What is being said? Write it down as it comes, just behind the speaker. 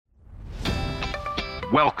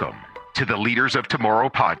Welcome to the Leaders of Tomorrow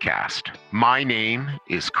podcast. My name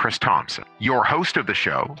is Chris Thompson, your host of the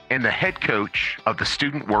show and the head coach of the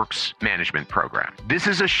Student Works Management Program. This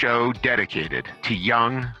is a show dedicated to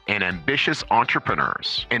young and ambitious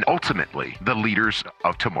entrepreneurs and ultimately the leaders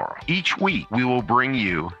of tomorrow. Each week, we will bring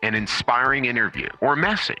you an inspiring interview or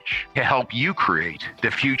message to help you create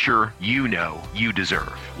the future you know you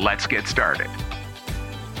deserve. Let's get started.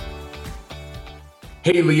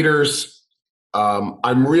 Hey, leaders.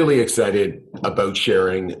 I'm really excited about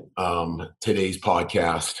sharing today's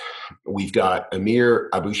podcast. We've got Amir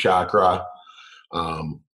Abushakra,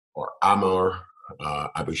 or Amr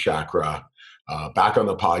Abushakra, back on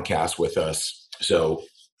the podcast with us. So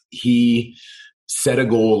he set a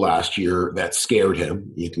goal last year that scared him.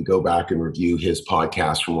 You can go back and review his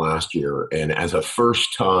podcast from last year. And as a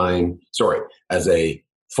full-time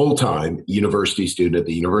university student at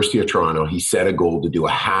the University of Toronto, he set a goal to do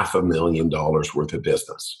 $500,000 worth of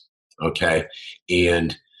business. Okay.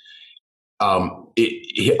 And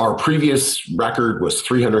our previous record was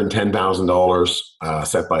 $310,000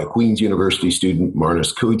 set by a Queen's University student,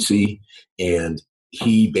 Marnus Coetzee. And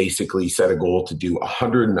he basically set a goal to do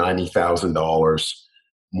 $190,000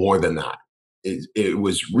 more than that. It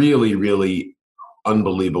was really, really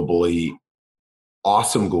unbelievably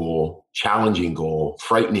awesome goal, challenging goal,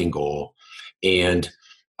 frightening goal. And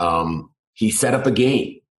he set up a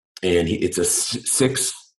game, and it's a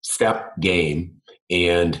 6-step game,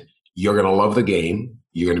 and you're going to love the game.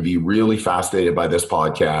 You're going to be really fascinated by this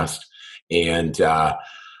podcast. And I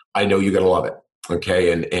know you're going to love it.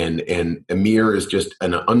 Okay. And Amir is just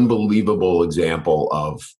an unbelievable example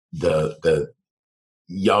of the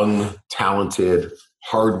young, talented,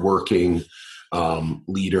 hardworking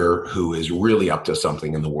leader who is really up to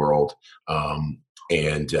something in the world.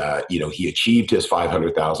 He achieved his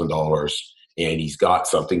 $500,000, and he's got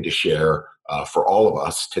something to share for all of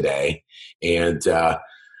us today. And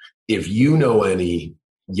if you know any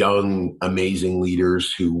young, amazing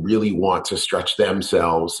leaders who really want to stretch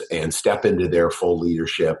themselves and step into their full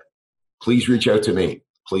leadership, please reach out to me.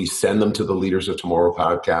 Please send them to the Leaders of Tomorrow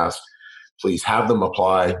podcast. Please have them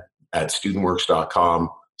apply at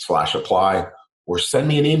studentworks.com/apply. Or send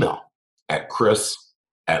me an email at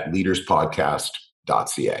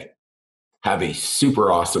chris@leaderspodcast.ca. Have a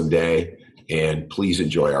super awesome day, and please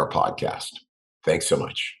enjoy our podcast. Thanks so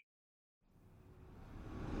much.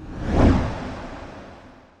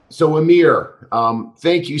 So Amir,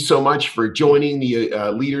 thank you so much for joining the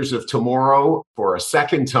Leaders of Tomorrow for a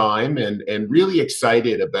second time, and really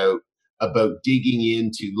excited about digging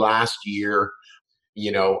into last year.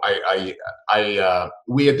 You know,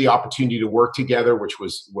 we had the opportunity to work together, which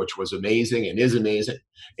was amazing and is amazing.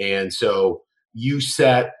 And so you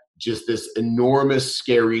set just this enormous,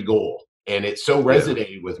 scary goal. And it so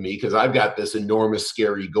resonated with me because I've got this enormous,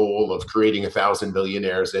 scary goal of creating 1,000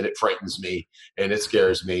 billionaires, and it frightens me and it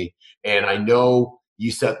scares me. And I know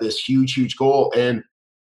you set this huge, huge goal, and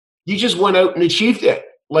you just went out and achieved it.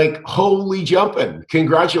 Like, holy jumping.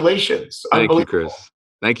 Congratulations. Thank you, Chris.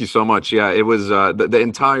 Thank you so much. Yeah, it was the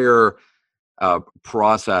entire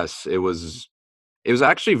process. It was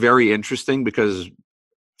actually very interesting because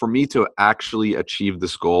for me to actually achieve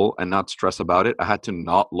this goal and not stress about it, I had to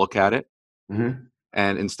not look at it. Mm-hmm.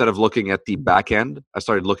 And instead of looking at the back end, I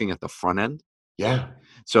started looking at the front end. Yeah.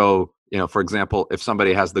 So, for example, if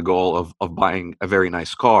somebody has the goal of buying a very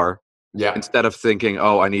nice car, instead of thinking,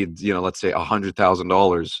 oh, I need, let's say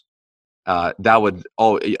 $100,000,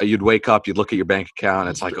 you'd wake up, you'd look at your bank account,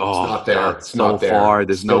 and it's like, oh, it's not there. God, it's so far.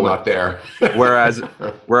 There's still not there. whereas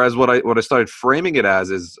what I started framing it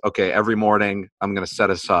as is, okay, every morning I'm going to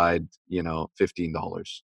set aside,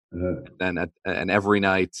 $15. And every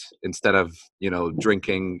night, instead of,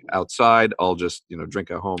 drinking outside, I'll just,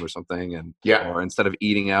 drink at home or something. Or instead of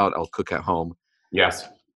eating out, I'll cook at home. Yes.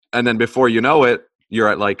 And then before you know it, you're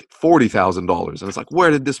at like $40,000. And it's like,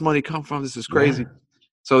 where did this money come from? This is crazy. Yeah.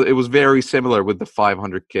 So it was very similar with the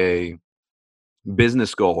 500K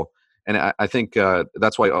business goal. And I think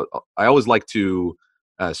that's why I always like to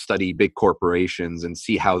study big corporations and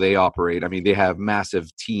see how they operate. I mean, they have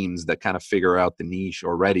massive teams that kind of figure out the niche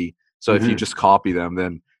already. So if you just copy them,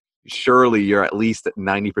 then surely you're at least at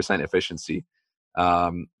 90% efficiency.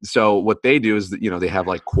 So what they do is that, they have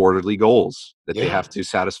like quarterly goals that they have to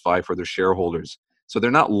satisfy for their shareholders. So they're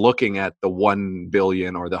not looking at the 1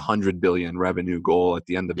 billion or the 100 billion revenue goal at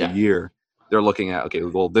the end of the year. They're looking at, okay,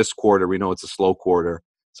 well, this quarter, we know it's a slow quarter.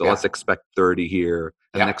 So let's expect 30 here.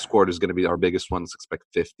 And the next quarter is going to be our biggest one. Let's expect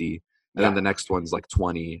 50. And then the next one's like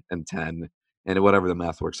 20 and 10 and whatever the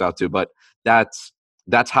math works out to. But that's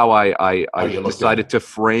how I decided to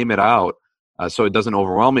frame it out. so it doesn't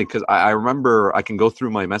overwhelm me. Because I remember I can go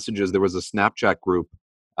through my messages. There was a Snapchat group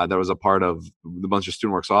that was a part of a bunch of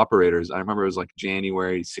StudentWorks operators. I remember it was like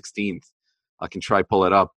January 16th. I can try pull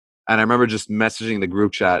it up. And I remember just messaging the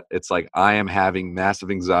group chat. It's like, I am having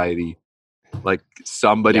massive anxiety. Like,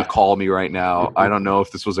 somebody call me right now. I don't know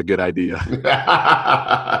if this was a good idea.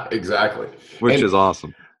 Exactly. Which is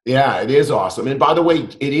awesome. Yeah, it is awesome. And by the way,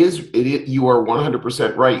 it is you are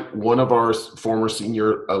 100% right. One of our former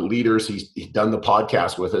senior leaders, he's done the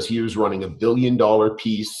podcast with us. He was running $1 billion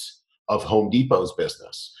piece of Home Depot's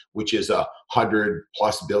business, which is $100+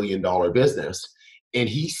 billion business. And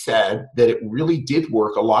he said that it really did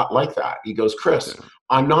work a lot like that. He goes, Chris,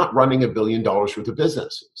 I'm not running $1 billion worth of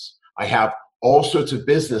businesses. I have all sorts of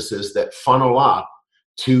businesses that funnel up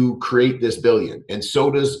to create this billion, and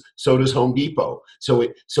so does Home Depot. So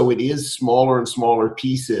it is smaller and smaller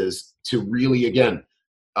pieces to really, again,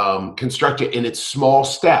 construct it, and it's small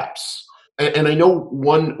steps. And I know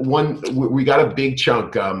we got a big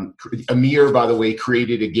chunk. Amir, by the way,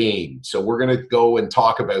 created a game, so we're going to go and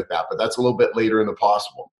talk about that, but that's a little bit later in the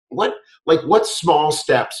possible. What small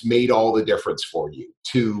steps made all the difference for you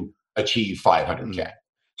to achieve 500K?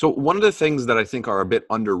 So one of the things that I think are a bit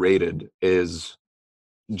underrated is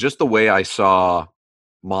just the way I saw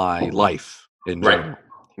my life in general.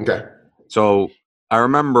 Right. Okay. So I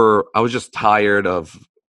remember I was just tired of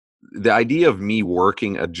the idea of me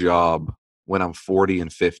working a job when I'm 40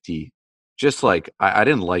 and 50. Just like, I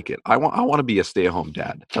didn't like it. I want to be a stay-at-home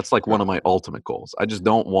dad. That's like one of my ultimate goals. I just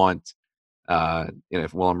don't want, while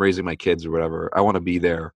I'm raising my kids or whatever, I want to be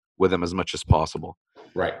there with them as much as possible.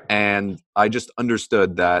 Right. And I just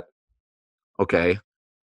understood that, okay,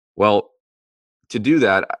 well, to do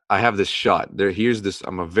that, I have this shot.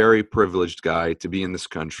 I'm a very privileged guy to be in this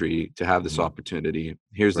country, to have this opportunity.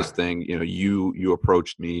 Here's this thing, you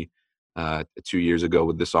approached me 2 years ago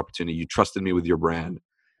with this opportunity. You trusted me with your brand.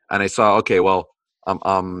 And I saw, okay, well,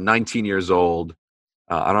 I'm 19 years old.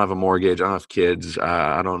 I don't have a mortgage. I don't have kids.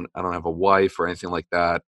 I don't have a wife or anything like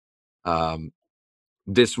that.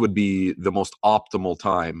 This would be the most optimal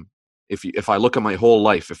time. If I look at my whole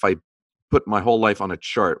life, if I put my whole life on a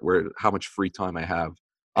chart where how much free time I have,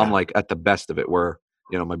 I'm like at the best of it, where,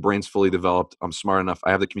 my brain's fully developed. I'm smart enough.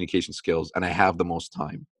 I have the communication skills, and I have the most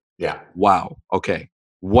time. Yeah. Wow. Okay.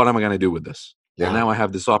 What am I going to do with this? Yeah. Well, now I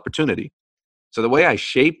have this opportunity. So the way I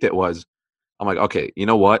shaped it was, I'm like, okay, you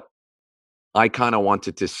know what? I kind of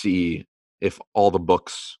wanted to see if all the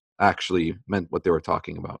books actually meant what they were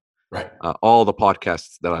talking about. Right. All the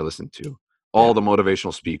podcasts that I listened to, all the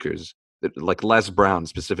motivational speakers, like Les Brown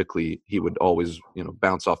specifically, he would always,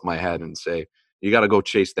 bounce off my head and say, you got to go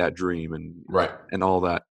chase that dream and all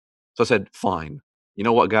that. So I said, fine. You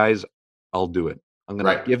know what, guys? I'll do it. I'm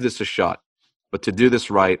going to give this a shot. But to do this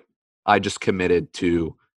right, I just committed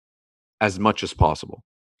to as much as possible,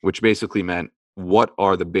 which basically meant, what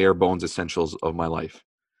are the bare bones essentials of my life?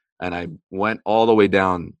 And I went all the way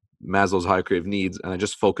down Maslow's hierarchy of needs, and I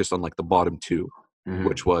just focused on like the bottom two,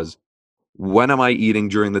 which was, when am I eating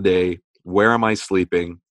during the day? Where am I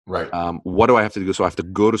sleeping? Right. What do I have to do? So I have to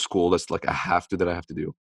go to school. That's like a have to that I have to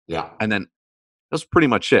do. Yeah. And then that's pretty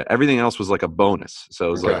much it. Everything else was like a bonus. So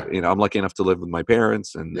it was like, I'm lucky enough to live with my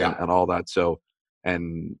parents and all that. So,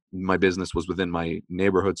 and my business was within my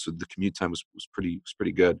neighborhood, so the commute time was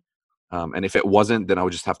pretty good. And if it wasn't, then I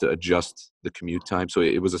would just have to adjust the commute time. So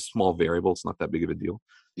it was a small variable. It's not that big of a deal.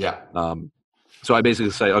 Yeah. So I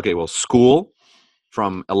basically say, okay, well, school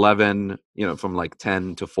from 11, from like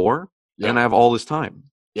 10 to 4, and I have all this time.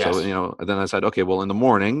 Yes. So, then I said, okay, well, in the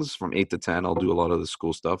mornings from 8 to 10, I'll do a lot of the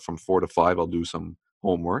school stuff. From 4 to 5, I'll do some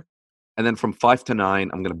homework. And then from 5 to 9,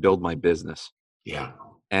 I'm going to build my business. Yeah.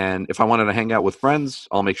 And if I wanted to hang out with friends,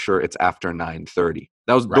 I'll make sure it's after 9:30.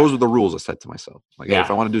 Those were the rules I set to myself. Like, if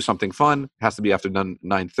I want to do something fun, it has to be after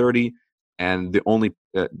 9:30. And the only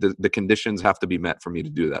the conditions have to be met for me to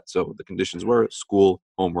do that. So the conditions were school,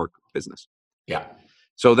 homework, business. Yeah.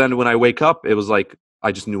 So then when I wake up, it was like,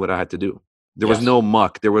 I just knew what I had to do. There was no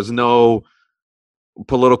muck. There was no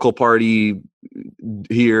political party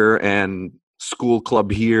here and school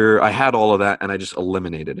club here. I had all of that, and I just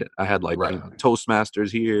eliminated it. I had like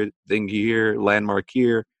Toastmasters here, thing here, landmark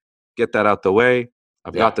here. Get that out the way.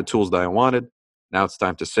 I've got the tools that I wanted. Now it's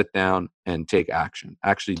time to sit down and take action.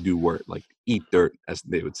 Actually do work, like eat dirt, as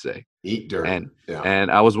they would say. Eat dirt.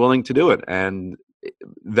 And I was willing to do it. And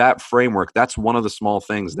that framework, that's one of the small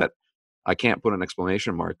things that I can't put an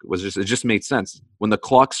exclamation mark. It just made sense. When the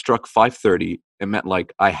clock struck 5:30, it meant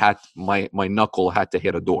like I had my knuckle had to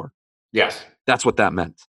hit a door. Yes. That's what that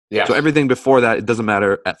meant. Yes. So everything before that, it doesn't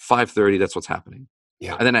matter. At 5:30, that's what's happening.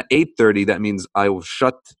 Yeah. And then at 8:30, that means I will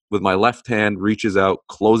shut with my left hand, reaches out,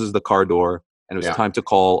 closes the car door, and it was Yeah. time to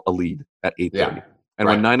call a lead at 8:30. Yeah. And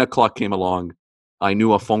when 9 o'clock came along, I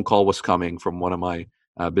knew a phone call was coming from one of my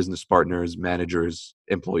business partners, managers,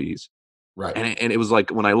 employees. Right. And it was like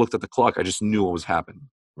when I looked at the clock, I just knew what was happening.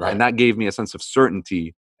 Right. And that gave me a sense of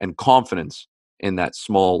certainty and confidence in that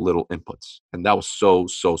small little inputs. And that was so,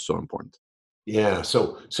 so, so important. Yeah.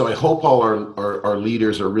 So I hope all our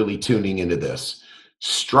leaders are really tuning into this.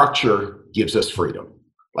 Structure gives us freedom.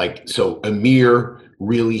 Like, so Amir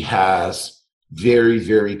really has very,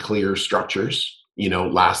 very clear structures,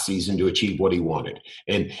 last season to achieve what he wanted.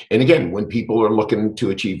 And again, when people are looking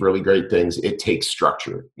to achieve really great things, it takes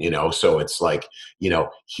structure, so it's like,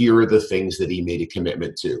 here are the things that he made a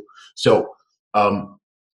commitment to. So, and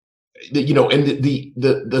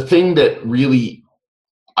the thing that really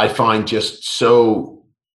I find just so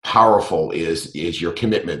powerful is your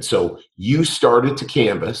commitment. So you started to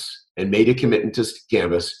Canvas and made a commitment to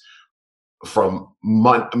Canvas from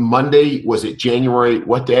Monday. Was it January?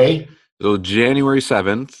 What day? So January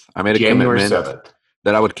 7th, I made a January commitment 7th.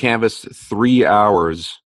 that I would canvas 3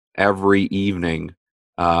 hours every evening,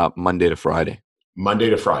 Monday to Friday.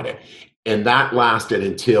 Monday to Friday. And that lasted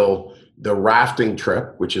until the rafting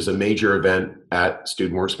trip, which is a major event at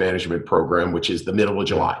Student Works Management Program, which is the middle of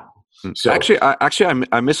July. So actually, I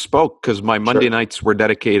misspoke because my Monday nights were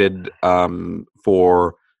dedicated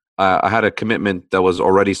for. I had a commitment that was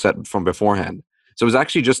already set from beforehand, so it was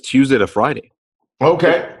actually just Tuesday to Friday.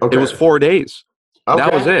 Okay. It was 4 days. Okay.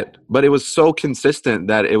 That was it. But it was so consistent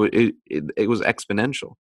that it was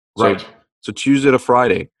exponential. Right. So Tuesday to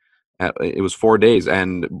Friday, it was 4 days,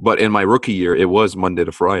 but in my rookie year, it was Monday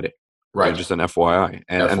to Friday. Right. Just an FYI.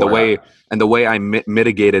 And FYI. the way I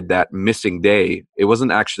mitigated that missing day, it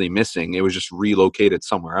wasn't actually missing. It was just relocated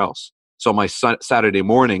somewhere else. So my Saturday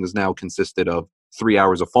mornings now consisted of 3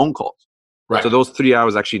 hours of phone calls. Right. So those 3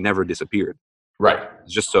 hours actually never disappeared. Right.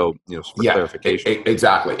 Just so, for clarification.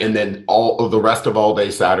 Exactly. And then all of the rest of all day,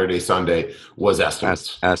 Saturday, Sunday, was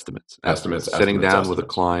estimates. Estimates. Sitting down with a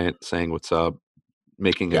client, saying what's up,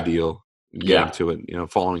 making a deal, getting to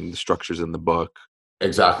it, following the structures in the book.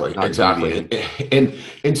 Exactly. And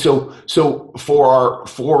so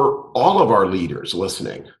for all of our leaders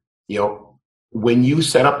listening, when you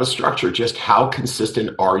set up a structure, just how consistent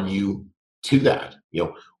are you to that?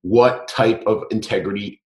 What type of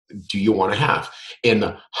integrity do you want to have? And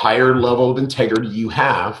the higher level of integrity you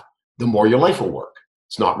have, the more your life will work.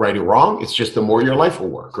 It's not right or wrong. It's just the more your life will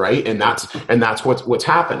work, right? And that's what's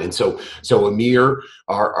happened. And so Amir,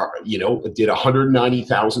 did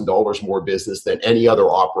 $190,000 more business than any other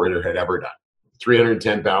operator had ever done,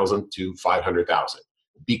 310,000 to 500,000,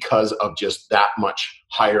 because of just that much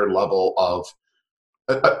higher level of,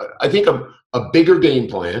 I think, a bigger game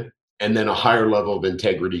plan, and then a higher level of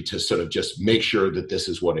integrity to sort of just make sure that this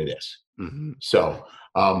is what it is. Mm-hmm. So.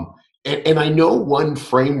 And I know one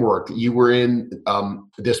framework you were in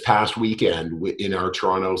this past weekend in our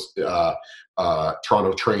Toronto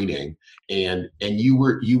training, and you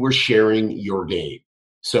were sharing your game.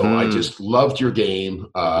 So I just loved your game.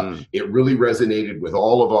 It really resonated with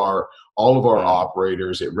all of our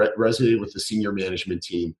operators. It resonated with the senior management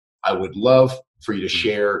team. I would love for you to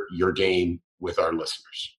share your game with our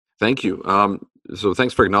listeners. Thank you. So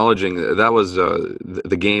thanks for acknowledging that was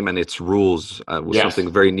the game and its rules was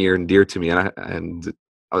something very near and dear to me, and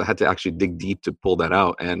I had to actually dig deep to pull that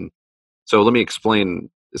out. And so let me explain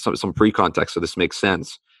some pre-context so this makes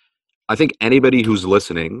sense. I think anybody who's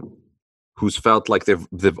listening, who's felt like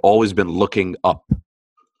they've always been looking up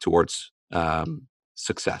towards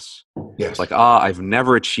success. Yes. Like, I've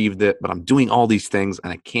never achieved it, but I'm doing all these things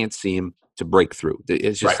and I can't seem to break through.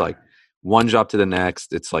 It's just like one job to the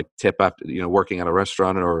next. It's like tip after, working at a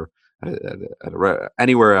restaurant or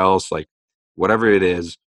anywhere else, like whatever it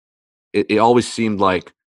is. It always seemed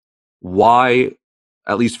like, why,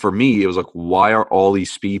 at least for me, it was like, why are all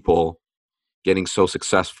these people getting so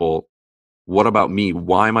successful? What about me?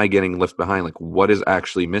 Why am I getting left behind? Like, what is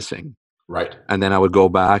actually missing? Right. And then I would go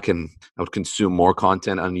back and I would consume more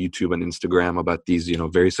content on YouTube and Instagram about these,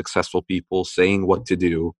 very successful people saying what to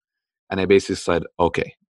do. And I basically said,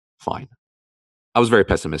 okay, fine. I was very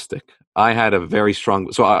pessimistic. I had a very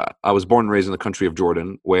strong, so I was born and raised in the country of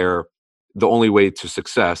Jordan, where the only way to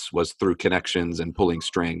success was through connections and pulling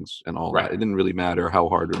strings and all that. It didn't really matter how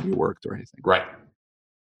hard you worked or anything. Right.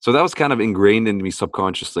 So that was kind of ingrained into me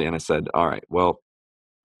subconsciously. And I said, all right, well,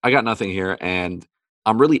 I got nothing here. And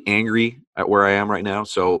I'm really angry at where I am right now.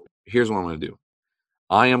 So here's what I'm going to do.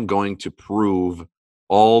 I am going to prove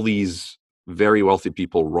all these very wealthy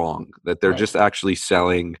people wrong, that they're just actually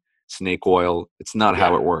selling snake oil. It's not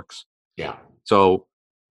how it works. Yeah. So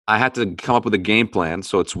I had to come up with a game plan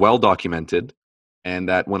so it's well documented, and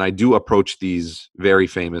that when I do approach these very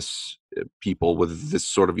famous people with this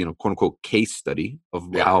sort of, quote unquote case study of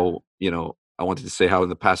Yeah. how, I wanted to say how in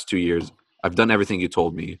the past 2 years I've done everything you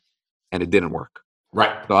told me and it didn't work.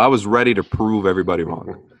 Right. So I was ready to prove everybody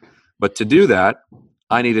wrong. But to do that,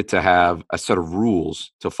 I needed to have a set of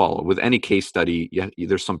rules to follow. With any case study,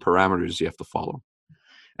 there's some parameters you have to follow.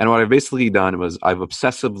 And what I've basically done was I've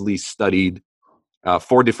obsessively studied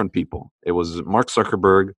 4 different people. It was Mark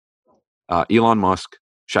Zuckerberg, Elon Musk,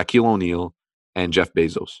 Shaquille O'Neal, and Jeff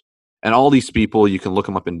Bezos. And all these people, you can look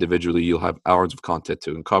them up individually. You'll have hours of content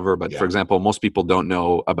to uncover. But for example, most people don't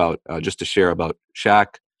know about, just to share about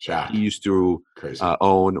Shaq. He used to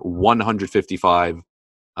own 155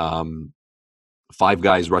 Five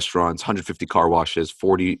Guys restaurants, 150 car washes,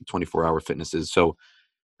 40 24-hour fitnesses. So,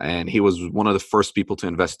 and he was one of the first people to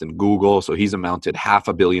invest in Google. So he's amounted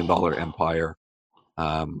 $500 million empire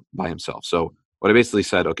by himself. So what I basically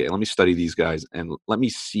said, okay, let me study these guys and let me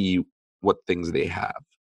see what things they have.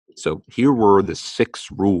 So here were the 6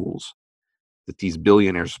 rules that these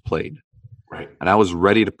billionaires played. Right. And I was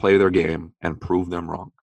ready to play their game and prove them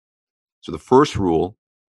wrong. So the first rule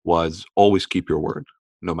was always keep your word,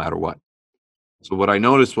 no matter what. So what I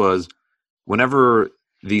noticed was whenever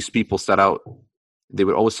these people set out, they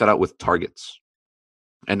would always set out with targets.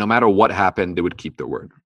 And no matter what happened, they would keep their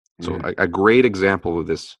word. So a great example of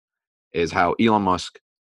this is how Elon Musk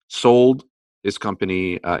sold his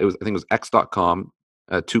company. I think it was X.com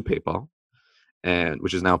to PayPal,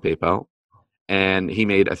 which is now PayPal. And he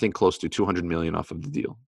made, I think, close to $200 million off of the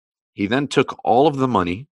deal. He then took all of the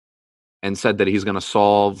money and said that he's going to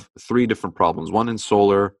solve 3 different problems, one in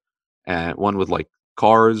solar, and one with like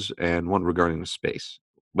cars, and one regarding space.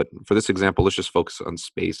 But for this example, let's just focus on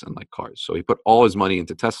space and like cars. So he put all his money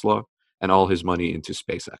into Tesla and all his money into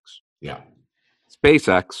SpaceX. Yeah.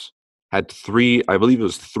 SpaceX had 3, I believe it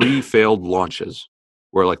was 3 failed launches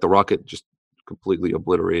where like the rocket just completely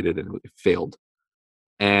obliterated and it failed.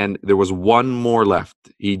 And there was one more left.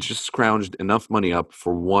 He just scrounged enough money up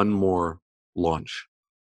for one more launch.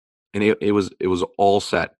 And it was all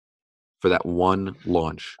set for that one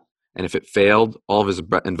launch. And if it failed, all of his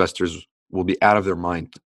investors will be out of their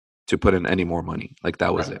mind to put in any more money. Like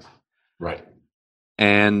that was it. Right.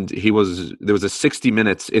 And there was a 60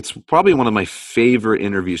 minutes. It's probably one of my favorite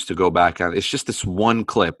interviews to go back on. It's just this one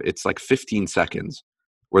clip. It's like 15 seconds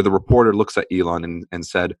where the reporter looks at Elon and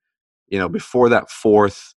said, before that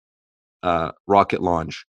 4th rocket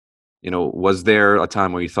launch, was there a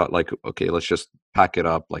time where you thought like, okay, let's just pack it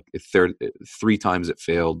up? Like 3 times it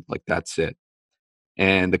failed, like that's it.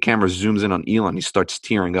 And the camera zooms in on Elon. He starts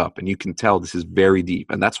tearing up, and you can tell this is very deep.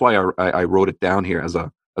 And that's why I wrote it down here as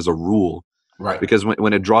a rule, right? Because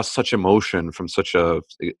when it draws such emotion from such an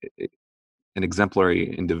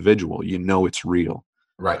exemplary individual, it's real,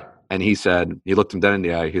 right? And he looked him dead in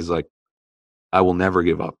the eye. He's like, "I will never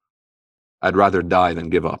give up. I'd rather die than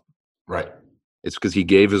give up." Right. It's because he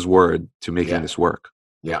gave his word to making this work.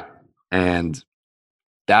 Yeah. And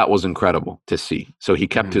that was incredible to see. So he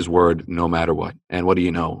kept his word no matter what. And what do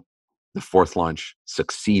you know? The 4th launch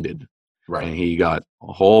succeeded. Right. And he got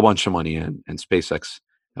a whole bunch of money in, and SpaceX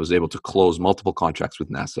was able to close multiple contracts with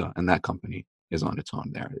NASA, and that company is on its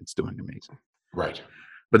own there. It's doing amazing. Right.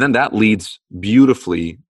 But then that leads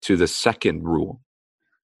beautifully to the second rule,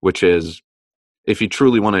 which is if you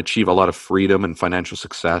truly want to achieve a lot of freedom and financial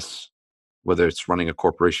success, whether it's running a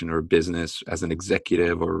corporation or a business as an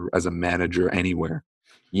executive or as a manager anywhere,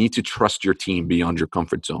 you need to trust your team beyond your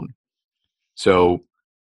comfort zone. So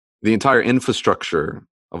the entire infrastructure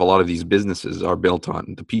of a lot of these businesses are built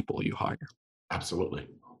on the people you hire. Absolutely.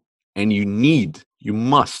 And you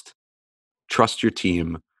must trust your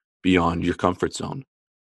team beyond your comfort zone.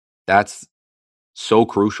 That's so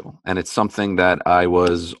crucial. And it's something that I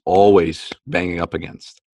was always banging up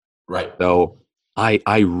against. Right. So I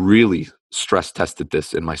really stress tested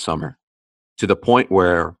this in my summer to the point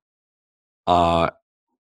where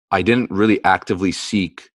I didn't really actively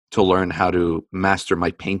seek to learn how to master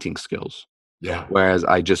my painting skills. Yeah. Whereas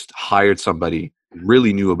I just hired somebody who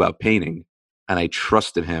really knew about painting, and I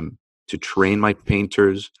trusted him to train my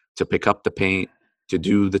painters, to pick up the paint, to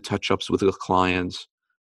do the touch-ups with the clients,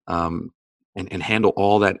 and handle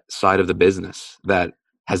all that side of the business that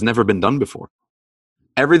has never been done before.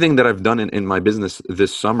 Everything that I've done in my business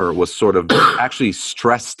this summer was sort of actually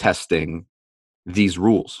stress testing these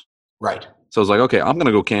rules. Right. So I was like, okay, I'm going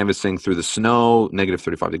to go canvassing through the snow, negative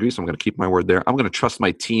 35 degrees. So I'm going to keep my word there. I'm going to trust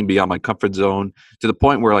my team beyond my comfort zone to the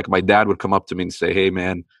point where like my dad would come up to me and say, hey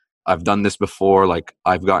man, I've done this before. Like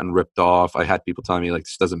I've gotten ripped off. I had people telling me like,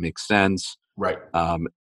 this doesn't make sense. Right.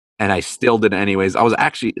 and I still did it anyways. I was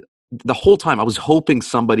actually, the whole time I was hoping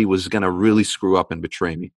somebody was going to really screw up and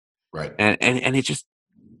betray me. Right. And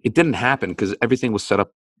it didn't happen because everything was set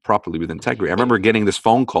up properly with integrity. I remember getting this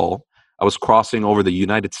phone call. I was crossing over the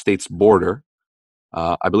United States border.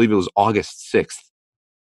 I believe it was August 6th.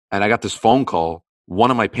 And I got this phone call.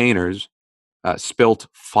 One of my painters spilt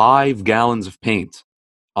 5 gallons of paint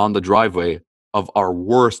on the driveway of our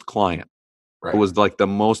worst client, Right. who was like the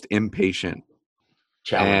most impatient.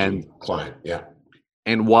 Challenging client. Yeah.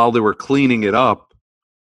 And while they were cleaning it up,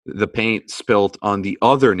 the paint spilt on the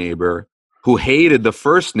other neighbor who hated the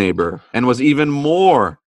first neighbor and was even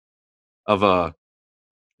more of a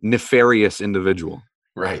nefarious individual.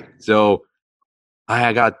 Right. So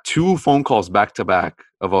I got 2 phone calls back to back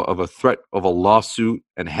of a threat of a lawsuit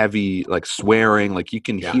and heavy like swearing. Like you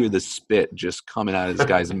can hear the spit just coming out of this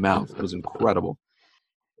guy's mouth. It was incredible.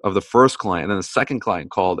 Of the first client, and then the second client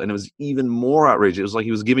called, and it was even more outrageous. It was like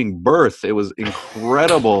he was giving birth. It was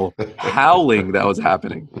incredible howling that was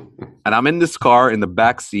happening. And I'm in this car in the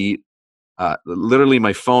back seat. Literally,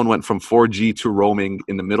 my phone went from 4G to roaming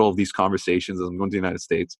in the middle of these conversations as I'm going to the United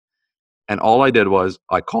States. And all I did was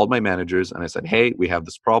I called my managers and I said, "Hey, we have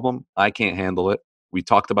this problem. I can't handle it. We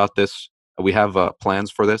talked about this. We have plans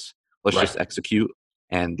for this. Let's just execute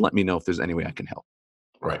and let me know if there's any way I can help."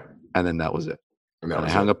 Right. And then that was it. And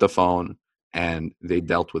I hung up the phone, and they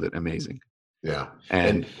dealt with it amazing. Yeah.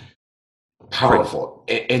 And powerful.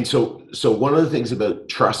 And so one of the things about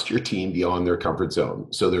trust your team beyond their comfort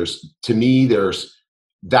zone. So there's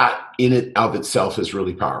that in it of itself is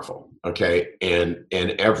really powerful. Okay. And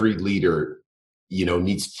every leader,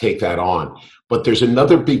 needs to take that on. But there's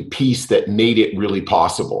another big piece that made it really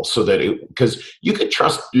possible so that because you could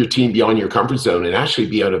trust your team beyond your comfort zone and actually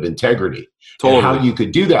be out of integrity. Totally. And how you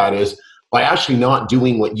could do that is by actually not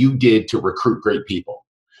doing what you did to recruit great people.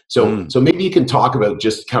 So maybe you can talk about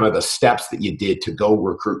just kind of the steps that you did to go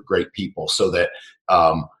recruit great people so that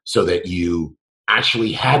you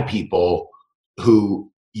actually had people who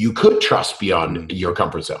you could trust beyond your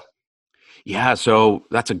comfort zone. Yeah, so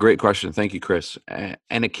that's a great question. Thank you, Chris.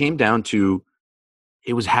 And it came down to,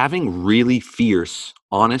 it was having really fierce,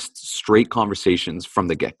 honest, straight conversations from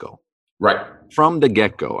the get-go. Right. From the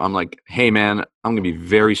get-go, I'm like, "Hey, man, I'm going to be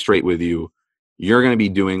very straight with you. You're going to be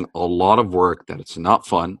doing a lot of work that it's not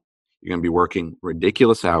fun. You're going to be working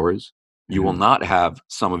ridiculous hours. You will not have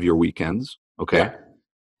some of your weekends, okay? Yeah.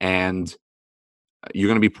 And you're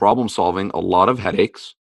going to be problem solving a lot of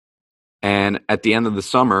headaches. And at the end of the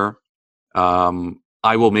summer,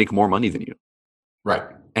 I will make more money than you." Right.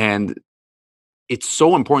 And it's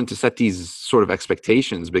so important to set these sort of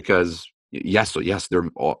expectations because yes, they're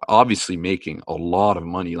obviously making a lot of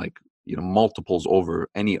money, like, multiples over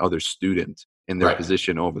any other student in their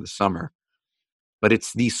position over the summer. But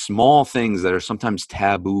it's these small things that are sometimes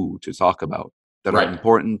taboo to talk about that are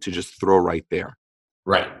important to just throw right there.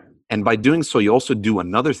 Right. And by doing so, you also do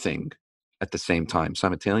another thing at the same time,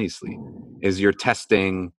 simultaneously, is you're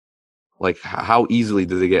testing, like, how easily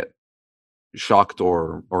do they get shocked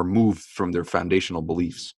or moved from their foundational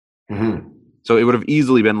beliefs. So it would have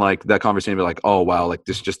easily been like that conversation, be like, "Oh wow, like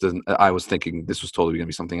this just doesn't. I was thinking this was totally going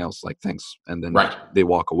to be something else. Like, thanks." And then they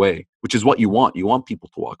walk away, which is what you want. You want people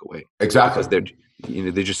to walk away, exactly, because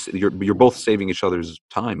they just you're both saving each other's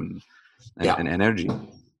time and energy.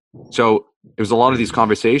 So it was a lot of these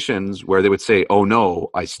conversations where they would say, "Oh no,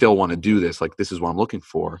 I still want to do this. Like, this is what I'm looking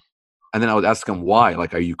for." And then I would ask them why.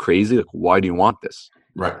 Like, "Are you crazy? Like, why do you want this?"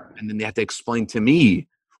 Right. And then they had to explain to me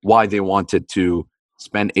why they wanted to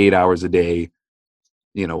spend 8 hours a day,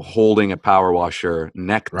 holding a power washer,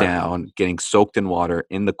 neck down, getting soaked in water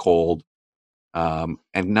in the cold, and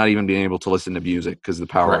not even being able to listen to music because the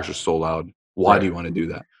power washer is so loud. Why do you want to do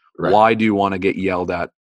that? Why do you want to get yelled at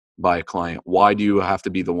by a client? Why do you have to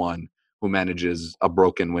be the one who manages a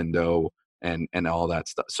broken window and all that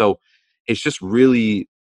stuff? So it's just really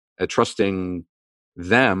trusting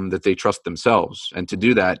them that they trust themselves. And to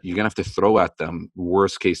do that, you're going to have to throw at them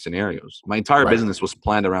worst case scenarios. My entire business was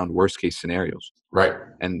planned around worst case scenarios. Right.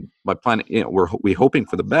 And by planning, we're hoping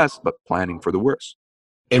for the best, but planning for the worst.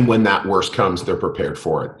 And when that worst comes, they're prepared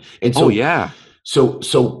for it. And so,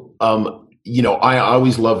 I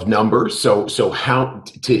always loved numbers. So how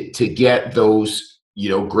to get those,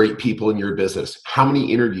 great people in your business, how many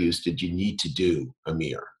interviews did you need to do,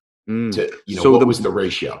 Amir? What was the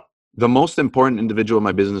ratio? The most important individual in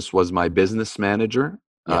my business was my business manager.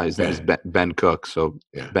 His name is Ben Cook. So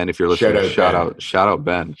Ben, if you're listening, shout out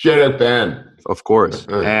Ben. Shout out Ben. Of course.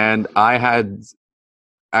 And I had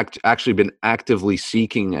actually been actively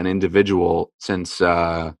seeking an individual since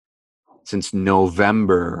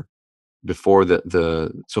November, before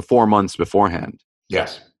so 4 months beforehand.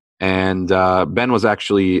 Yes. And Ben was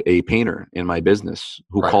actually a painter in my business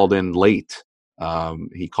who called in late.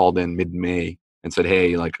 He called in mid-May and said,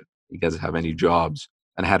 "Hey, like, you guys have any jobs?"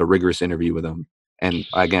 And I had a rigorous interview with him. And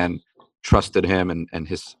again, trusted him and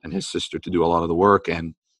his sister to do a lot of the work,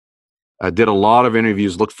 and did a lot of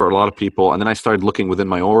interviews, looked for a lot of people, and then I started looking within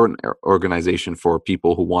my own organization for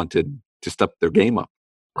people who wanted to step their game up.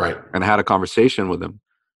 Right. And I had a conversation with them.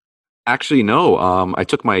 Actually, no. I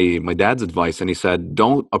took my dad's advice, and he said,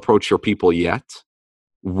 "Don't approach your people yet.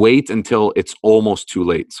 Wait until it's almost too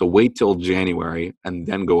late. So wait till January and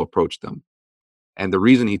then go approach them." And the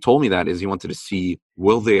reason he told me that is he wanted to see,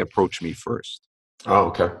 will they approach me first? Oh,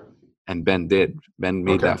 okay. And Ben did. Ben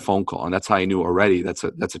made that phone call, and that's how I knew already. That's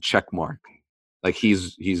a check mark. Like,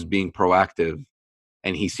 he's being proactive,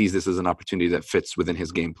 and he sees this as an opportunity that fits within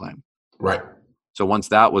his game plan. Right. So once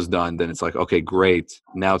that was done, then it's like, okay, great.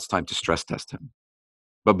 Now it's time to stress test him.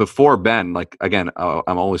 But before Ben, like, again,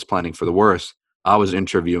 I'm always planning for the worst. I was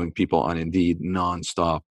interviewing people on Indeed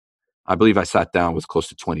nonstop. I believe I sat down with close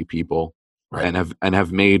to 20 people, and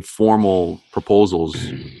have made formal proposals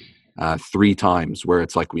 3 times, where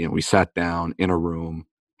it's like, we sat down in a room,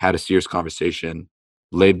 had a serious conversation,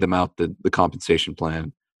 laid them out the compensation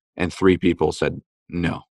plan, and 3 people said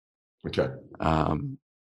no. Okay.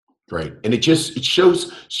 Right. And it shows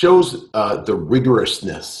the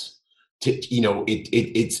rigorousness.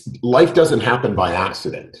 It's life doesn't happen by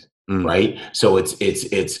accident, right? So it's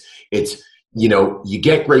you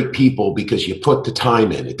get great people because you put the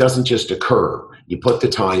time in. It doesn't just occur. You put the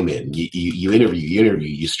time in. You interview.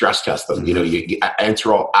 You stress test them. You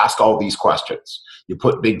ask all these questions. You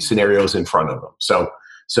put big scenarios in front of them.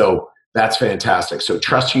 So that's fantastic. So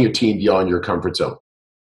trusting your team beyond your comfort zone.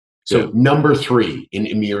 So number 3 in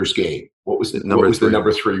Amir's game, what was the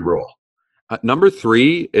number 3 rule? Number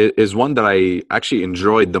 3 is one that I actually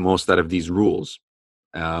enjoyed the most out of these rules.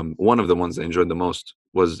 One of the ones I enjoyed the most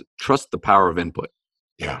was trust the power of input.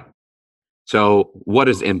 Yeah. So what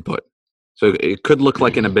is input? So it could look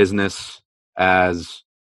like in a business as,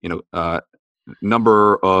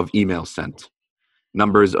 number of emails sent,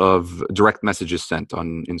 numbers of direct messages sent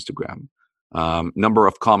on Instagram, number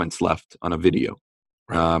of comments left on a video,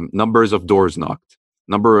 numbers of doors knocked,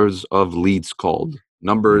 numbers of leads called,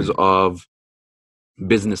 numbers of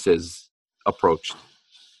businesses approached,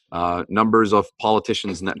 numbers of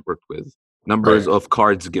politicians networked with, numbers of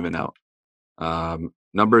cards given out,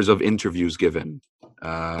 numbers of interviews given,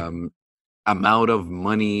 amount of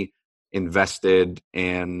money invested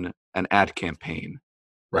in an ad campaign.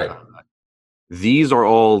 Right. This is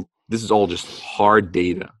all just hard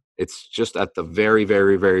data. It's just at the very,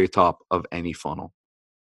 very, very top of any funnel.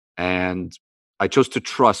 And I chose to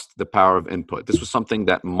trust the power of input. This was something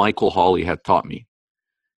that Michael Hawley had taught me.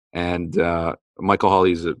 And Michael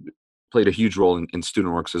Hawley played a huge role in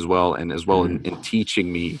StudentWorks as well, and as well in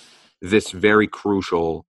teaching me this very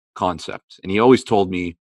crucial concept. And he always told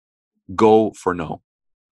me, go for no.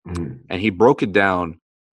 And he broke it down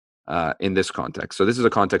in this context. So this is a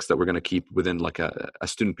context that we're going to keep within like a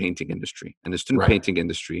student painting industry. And the student painting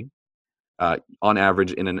industry, on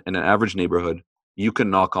average, in an average neighborhood, you can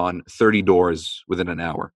knock on 30 doors within an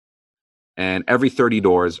hour. And every 30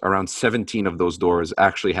 doors, around 17 of those doors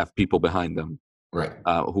actually have people behind them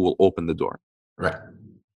who will open the door. Right.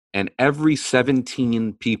 And every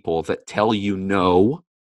 17 people that tell you no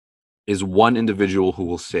is one individual who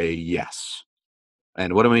will say yes.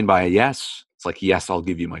 And what do I mean by a yes? It's like, yes, I'll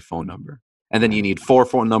give you my phone number. And then you need 4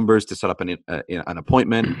 phone numbers to set up an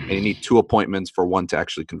appointment, and you need 2 appointments for one to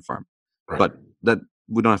actually confirm. Right. But that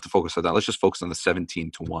we don't have to focus on that. Let's just focus on the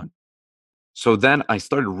 17 to 1. So then I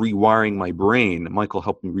started rewiring my brain. Michael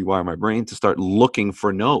helped me rewire my brain to start looking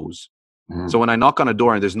for no's. So when I knock on a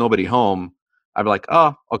door and there's nobody home, I'd be like,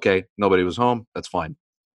 oh, okay, nobody was home. That's fine.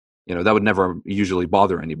 That would never usually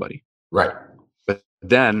bother anybody. Right. But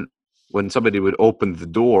then when somebody would open the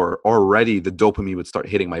door, already the dopamine would start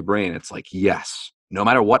hitting my brain. It's like, yes, no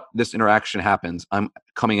matter what this interaction happens, I'm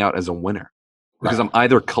coming out as a winner. Because I'm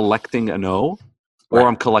either collecting a no or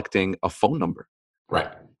I'm collecting a phone number. Right.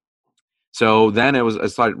 So then I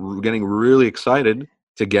started getting really excited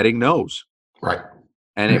to getting no's. Right.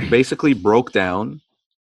 And it basically broke down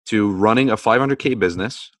to running a 500K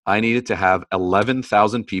business. I needed to have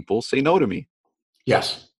 11,000 people say no to me.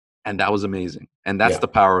 Yes. And that was amazing. And that's the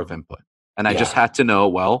power of input. And I just had to know,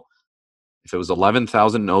 well, if it was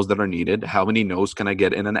 11,000 no's that are needed, how many no's can I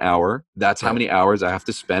get in an hour? That's how many hours I have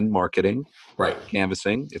to spend marketing,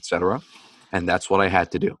 canvassing, etc. And that's what I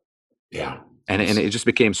had to do. Yeah. And it just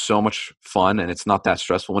became so much fun, and it's not that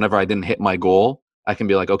stressful. Whenever I didn't hit my goal, I can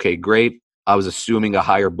be like, okay, great. I was assuming a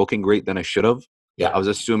higher booking rate than I should have. Yeah. I was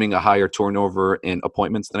assuming a higher turnover in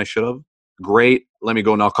appointments than I should have. Great. Let me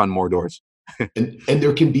go knock on more doors. And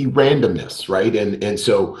there can be randomness, right? And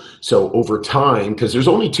so over time, because there's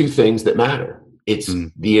only two things that matter. It's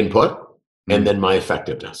the input and then my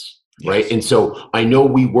effectiveness. Right. Yes. And so I know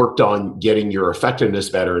we worked on getting your effectiveness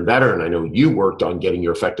better and better. And I know you worked on getting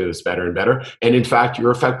your effectiveness better and better. And in fact, your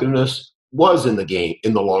effectiveness was in the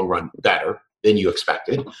long run, better than you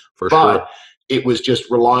expected. But it was just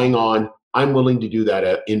relying on, I'm willing to do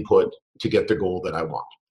that input to get the goal that I want.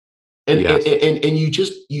 And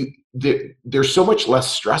there's so much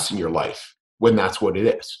less stress in your life when that's what it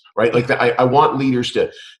is, right? Like I want leaders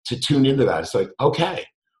to tune into that. It's like, okay,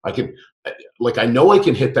 I know I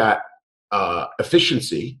can hit that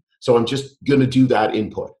efficiency, so I'm just going to do that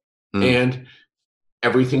input, and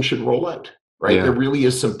everything should roll out, right? Yeah. There really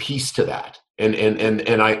is some peace to that, and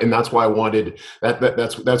that's why I wanted that.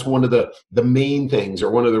 That's one of the main things, or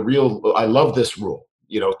one of the real. I love this rule.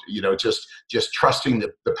 Just trusting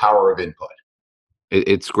the power of input.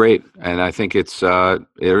 It's great, and I think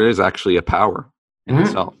there is actually a power in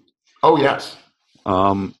itself. Oh yes.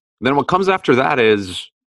 Then what comes after that is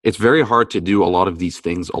it's very hard to do a lot of these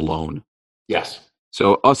things alone. Yes.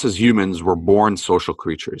 So us as humans, we're born social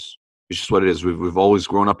creatures. It's just what it is. We've always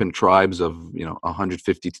grown up in tribes of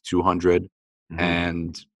 150 to 200,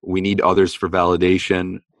 and we need others for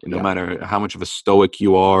validation. No matter how much of a stoic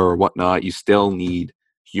you are or whatnot, you still need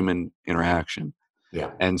human interaction.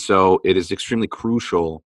 Yeah. And so it is extremely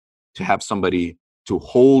crucial to have somebody to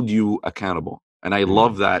hold you accountable. And I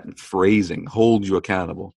love that phrasing, hold you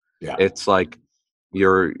accountable. Yeah. It's like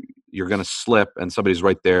you're going to slip and somebody's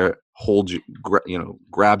right there, holds you,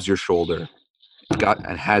 grabs your shoulder,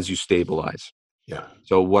 and has you stabilize. Yeah.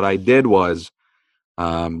 So what I did was,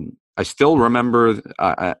 I still remember,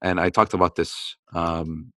 and I talked about this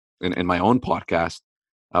in my own podcast,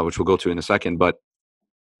 which we'll go to in a second, but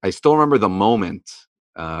I still remember the moment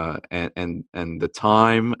and the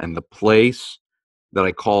time and the place that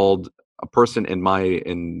I called a person in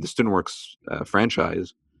the StudentWorks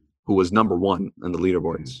franchise who was number one in the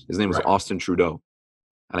leaderboards. His name was Austin Trudeau.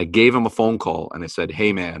 And I gave him a phone call and I said,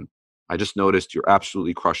 "Hey man, I just noticed you're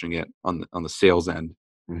absolutely crushing it on the sales end.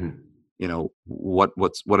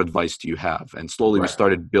 What advice do you have?" And slowly we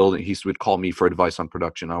started building. He would call me for advice on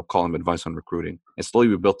production. I'll call him advice on recruiting. And slowly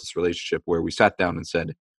we built this relationship where we sat down and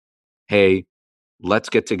said, "Hey, let's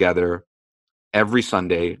get together every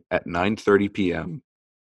Sunday at 9:30 p.m.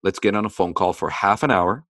 Let's get on a phone call for half an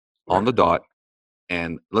hour on the dot.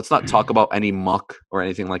 And let's not talk about any muck or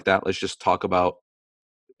anything like that. Let's just talk about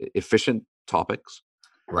efficient topics."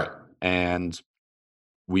 Right. And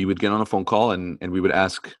we would get on a phone call and we would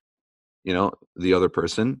ask, the other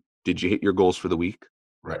person, "Did you hit your goals for the week?"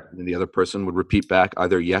 Right. And the other person would repeat back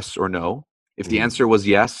either yes or no. If the answer was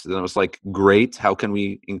yes, then it was like, "Great. How can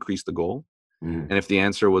we increase the goal?" And if the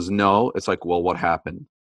answer was no, it's like, "Well, what happened?"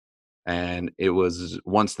 And it was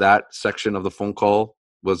once that section of the phone call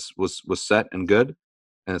was set and good,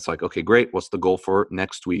 and it's like, "Okay, great. What's the goal for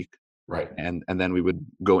next week?" Right. And then we would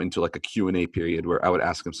go into like a Q&A period where I would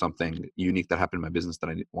ask him something unique that happened in my business that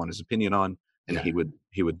I want his opinion on, and he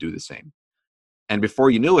would do the same. And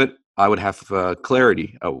before you knew it, I would have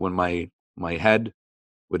clarity. When my head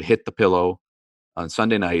would hit the pillow on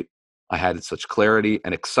Sunday night, I had such clarity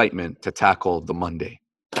and excitement to tackle the Monday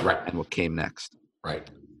and what came next.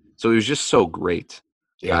 Right. So it was just so great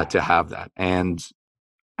to have that. And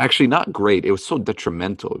actually not great. It was so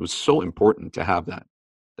detrimental. It was so important to have that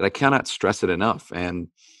I cannot stress it enough. And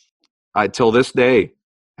till this day,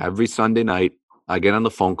 every Sunday night, I get on the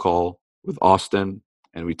phone call with Austin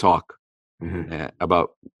and we talk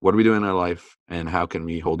about what are we doing in our life and how can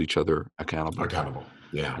we hold each other accountable.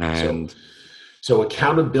 Yeah. And so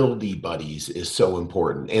accountability buddies is so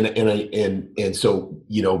important. And so,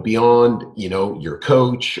 beyond, your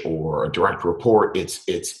coach or a direct report,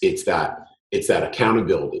 it's that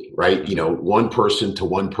accountability, right? One person to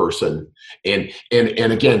one person. And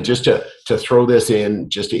again, just to throw this in,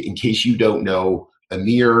 just in case you don't know,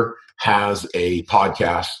 Amir has a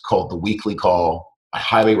podcast called The Weekly Call. I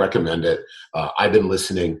highly recommend it. I've been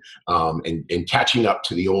listening and catching up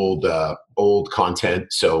to the old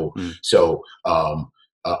content. So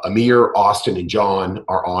Amir, Austin, and John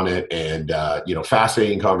are on it, and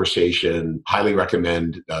fascinating conversation. Highly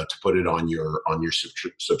recommend to put it on your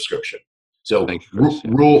subscription. So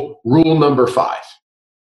rule number 5.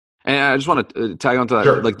 And I just want to tag on to that.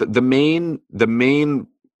 Sure. Like the main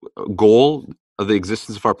goal of the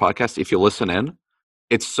existence of our podcast, if you listen in,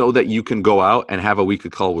 it's so that you can go out and have a weekly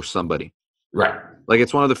call with somebody. Right. Like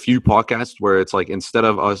it's one of the few podcasts where it's like instead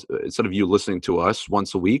of you listening to us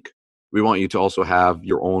once a week, we want you to also have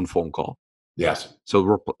your own phone call. Yes.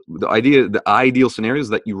 So the ideal scenario is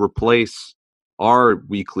that you replace our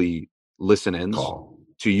weekly listen-ins Call.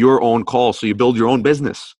 to your own call, so you build your own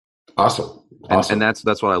business. Awesome. And that's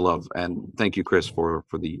what I love. And thank you, Chris, for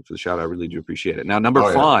the shout out. I really do appreciate it. Now,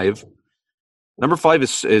 number five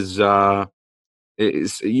is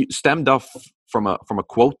stemmed off from a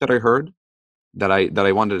quote that I heard that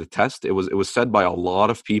I wanted to test. It was said by a lot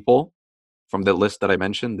of people from the list that I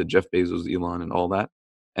mentioned, the Jeff Bezos, Elon, and all that.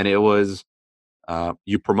 And it was,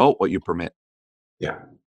 you promote what you permit. Yeah.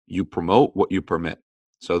 You promote what you permit.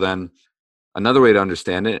 So then another way to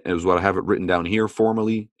understand it is what I have it written down here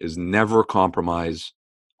formally is never compromise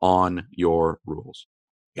on your rules.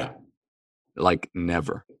 Yeah. Like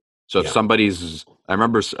never. So if I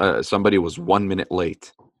remember somebody was 1 minute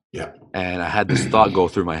late. Yeah. And I had this thought go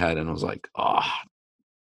through my head and I was like, I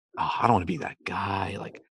don't want to be that guy.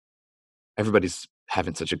 Like everybody's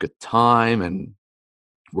having such a good time and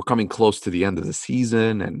we're coming close to the end of the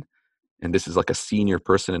season and this is like a senior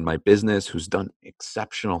person in my business who's done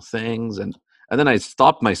exceptional things. And then I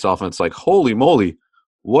stopped myself and it's like, holy moly,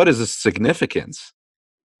 what is the significance?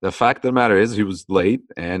 The fact of the matter is he was late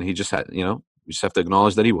and he just had, you just have to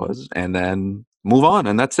acknowledge that he was and then move on.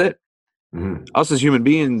 And that's it. Mm-hmm. Us as human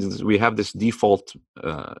beings, we have this default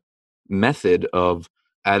method of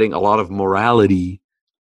adding a lot of morality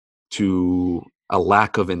to a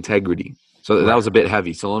lack of integrity. So that was a bit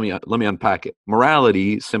heavy. So let me unpack it.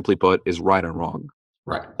 Morality, simply put, is right and wrong.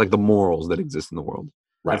 Right. Like the morals that exist in the world.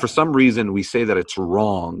 Right. And for some reason, we say that it's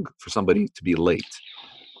wrong for somebody to be late.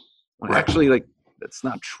 When actually, like, that's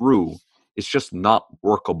not true. It's just not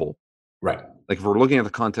workable. Right. Like if we're looking at the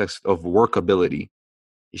context of workability,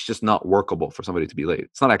 it's just not workable for somebody to be late.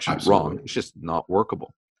 It's not actually wrong. It's just not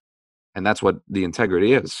workable. And that's what the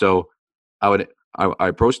integrity is. So I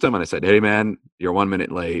approached him and I said, hey man, you're 1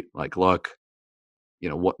 minute late. Like, look,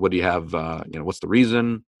 what do you have? What's the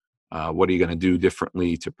reason? What are you going to do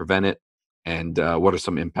differently to prevent it? And what are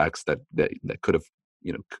some impacts that could have,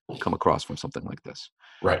 come across from something like this?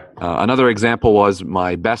 Right. Another example was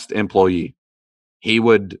my best employee. He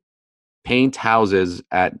would paint houses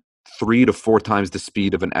at 3 to 4 times the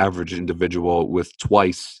speed of an average individual with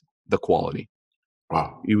twice the quality.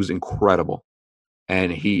 Wow. He was incredible.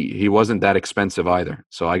 And he wasn't that expensive either.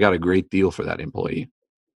 So I got a great deal for that employee.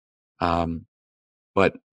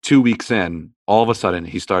 But 2 weeks in, all of a sudden,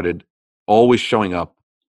 he started always showing up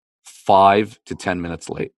 5 to 10 minutes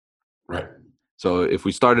late. Right. So if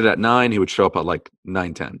we started at 9, he would show up at like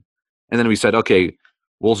 9:10. And then we said, okay,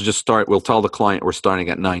 we'll tell the client we're starting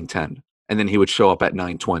at 9:10. And then he would show up at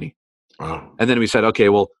 9:20. Wow. And then we said, okay,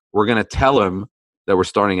 well, we're going to tell him that we're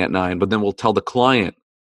starting at 9, but then we'll tell the client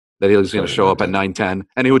that he was going to show up at 9:10,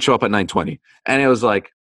 and he would show up at 9:20. And it was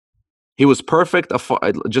like, he was perfect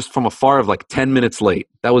just from afar of like 10 minutes late.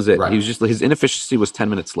 That was it. Right. He was his inefficiency was 10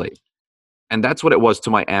 minutes late. And that's what it was to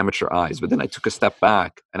my amateur eyes. But then I took a step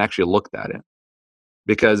back and actually looked at it.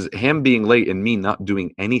 Because him being late and me not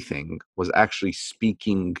doing anything was actually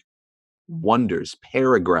speaking wonders,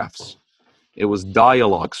 paragraphs. It was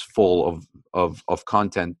dialogues full of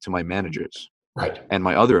content to my managers. Right. And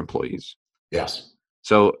my other employees. Yes.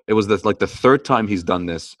 So it was the third time he's done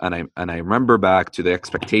this, and I remember back to the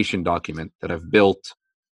expectation document that I've built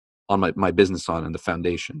on my business and the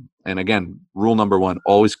foundation. And again, rule number 1: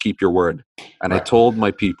 always keep your word. And I told my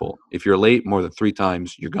people, if you're late more than 3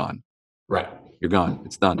 times, you're gone. Right. You're gone.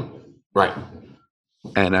 It's done. Right.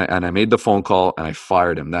 And I made the phone call and I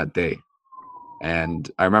fired him that day. And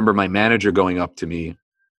I remember my manager going up to me,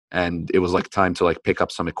 and it was like time to like pick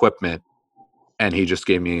up some equipment, and he just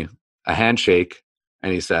gave me a handshake.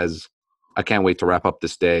 And he says, I can't wait to wrap up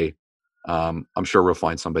this day. I'm sure we'll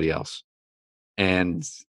find somebody else. And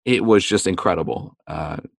it was just incredible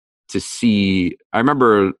to see. I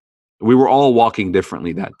remember we were all walking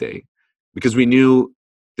differently that day because we knew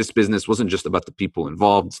this business wasn't just about the people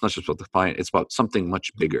involved. It's not just about the client. It's about something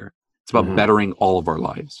much bigger. It's about bettering all of our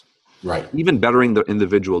lives. Right. Even bettering the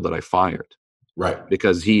individual that I fired. Right.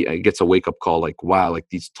 Because he gets a wake-up call like, wow, like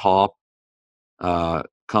these top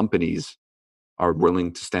companies are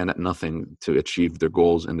willing to stand at nothing to achieve their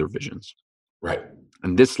goals and their visions. Right.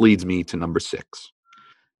 And this leads me to number 6.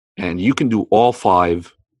 And you can do all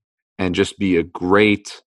 5 and just be a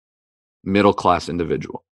great middle-class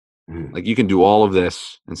individual. Like you can do all of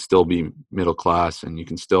this and still be middle class, and you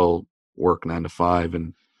can still work 9 to 5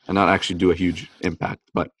 and not actually do a huge impact.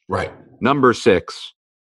 But number 6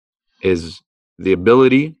 is the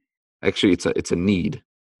ability. Actually, it's a need,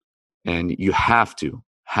 and you have to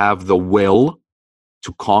have the will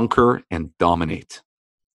to conquer and dominate.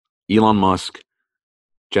 Elon Musk,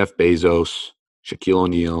 Jeff Bezos, Shaquille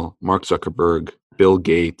O'Neal, Mark Zuckerberg, Bill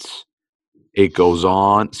Gates, It goes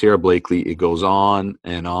on, Sarah Blakely, it goes on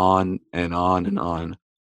and on and on and on.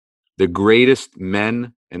 The greatest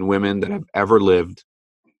men and women that have ever lived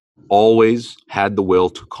always had the will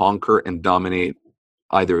to conquer and dominate.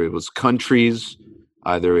 Either it was countries,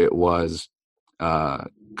 either it was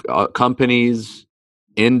companies,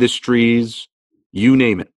 industries, you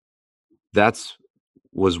name it. That's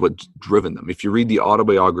was what driven them. If you read the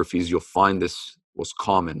autobiographies, you'll find this was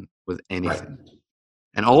common with anything. Right.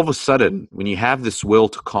 And all of a sudden, when you have this will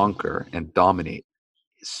to conquer and dominate,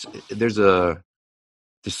 there's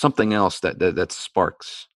something else that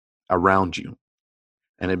sparks around you.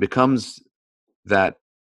 And it becomes that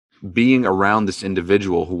being around this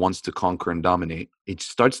individual who wants to conquer and dominate, it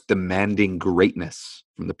starts demanding greatness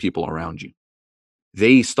from the people around you.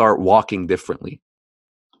 They start walking differently.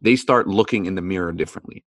 They start looking in the mirror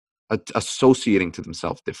differently, associating to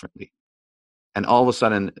themselves differently. And all of a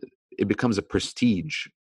sudden, it becomes a prestige.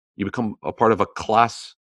 You become a part of a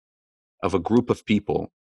class, of a group of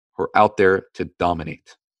people who are out there to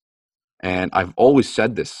dominate. And I've always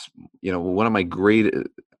said this, one of my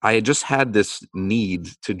I had just had this need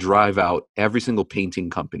to drive out every single painting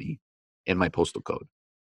company in my postal code.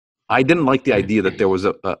 I didn't like the idea that there was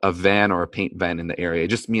a van or a paint van in the area. It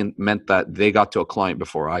just meant that they got to a client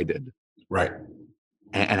before I did. Right.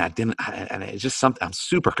 And I didn't, and it's just something, I'm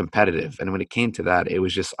super competitive. And when it came to that, it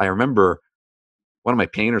was just, I remember one of my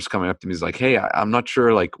painters coming up to me, he's like, hey, I'm not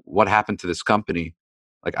sure like what happened to this company.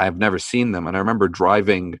 Like I've never seen them. And I remember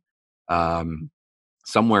driving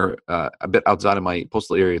somewhere a bit outside of my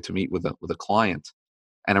postal area to meet with a client.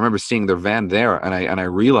 And I remember seeing their van there. And I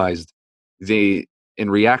realized in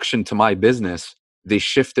reaction to my business, they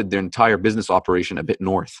shifted their entire business operation a bit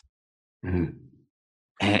north. Mm-hmm.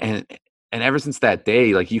 And ever since that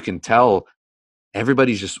day, like you can tell,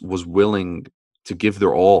 everybody just was willing to give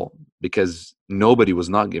their all because nobody was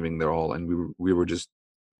not giving their all, and we were just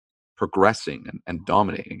progressing and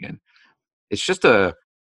dominating. And it's just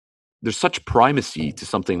there's such primacy to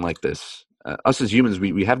something like this. Us as humans,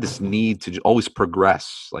 we have this need to always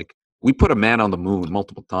progress. Like we put a man on the moon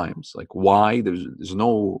multiple times. Like why? There's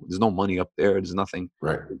no money up there. There's nothing.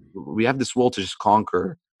 Right. We have this will to just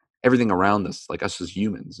conquer everything around us, like us as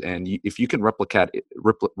humans. And if you can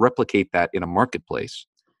replicate that in a marketplace,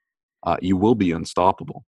 you will be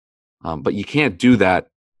unstoppable. But you can't do that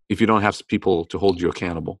if you don't have people to hold you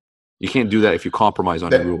accountable. You can't do that if you compromise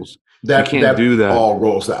on your rules. You can't do that. All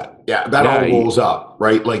rolls that. Yeah, that all rolls up,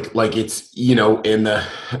 right? Like it's, in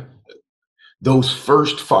those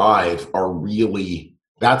first five are really,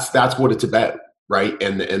 that's what it's about. Right.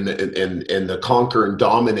 And the conquer and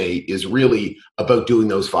dominate is really about doing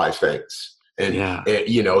those five things. And,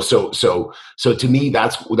 so to me,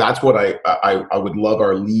 that's what I would love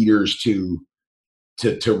our leaders to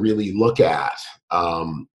really look at.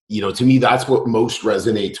 To me, that's what most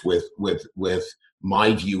resonates with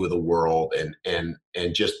my view of the world and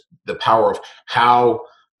just the power of how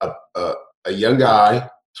a young guy,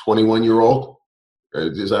 21-year-old,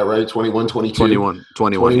 is that right? 21, 22?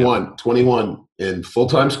 21 in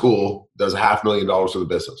full-time school does $500,000 for the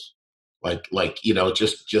business. Like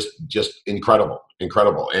just incredible.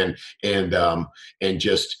 And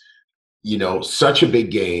just, such a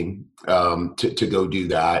big game to go do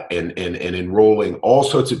that and enrolling all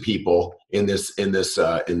sorts of people in this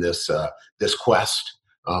quest.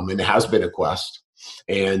 And it has been a quest.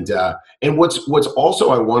 And what's also,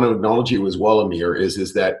 I want to acknowledge you as well, Amir,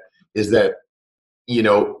 is that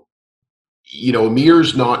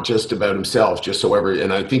Amir's not just about himself,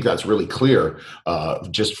 and I think that's really clear,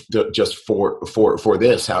 just for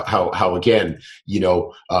this, how again,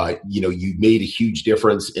 you made a huge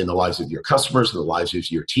difference in the lives of your customers and the lives of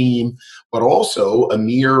your team, but also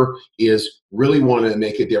Amir is really wanting to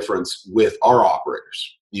make a difference with our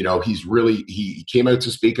operators. He came out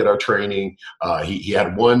to speak at our training. He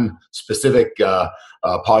had one specific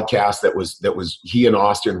podcast that was he and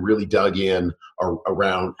Austin really dug in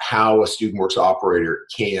around how a StudentWorks operator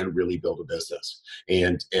can really build a business.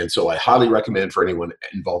 And so I highly recommend for anyone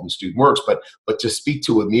involved in StudentWorks, but to speak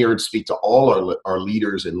to Amir and speak to all our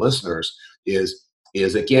leaders and listeners is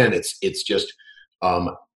again, it's just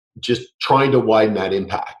trying to widen that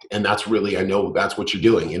impact. And that's really, I know that's what you're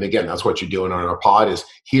doing. And again, that's what you're doing on our pod is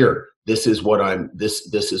here. This is what I'm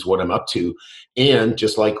up to. And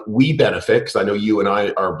just like we benefit, because I know you and I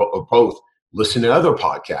are both listening to other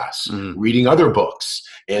podcasts, reading other books.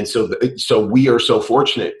 And so we are so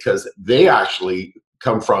fortunate because they actually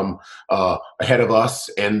come from ahead of us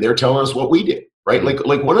and they're telling us what we did, right?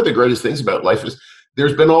 Like one of the greatest things about life is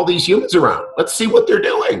there's been all these humans around. Let's see what they're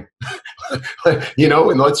doing,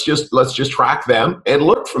 and let's just track them and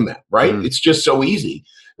learn from them, right? It's just so easy.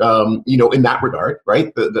 in that regard,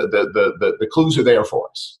 right? The clues are there for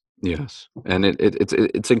us. Yes, and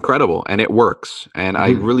it's incredible, and it works. And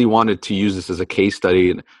I Mhm. really wanted to use this as a case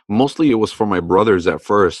study. And mostly, it was for my brothers at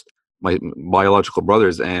first, my biological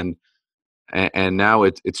brothers, and now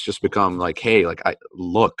it's just become like, hey, like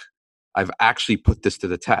I've actually put this to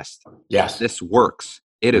the test. Yes. This works.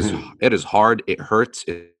 Mhm. It is hard. It hurts.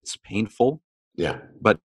 It's painful. Yeah.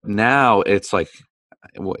 But now it's like,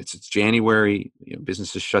 well, it's January.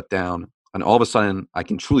 Business is shut down, and all of a sudden, I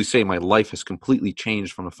can truly say my life has completely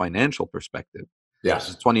changed from a financial perspective. As a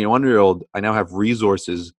Yes. 21-year-old, I now have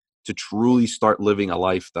resources to truly start living a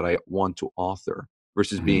life that I want to author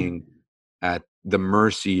versus Mhm. being at the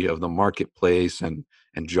mercy of the marketplace and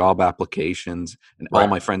job applications. And all Right.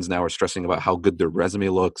 my friends now are stressing about how good their resume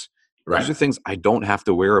looks. These Right. are things I don't have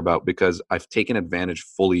to worry about because I've taken advantage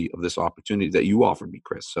fully of this opportunity that you offered me,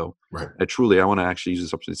 Chris. So Right. I want to actually use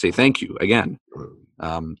this opportunity to say thank you again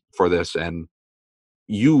for this. And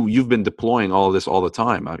you've been deploying all of this all the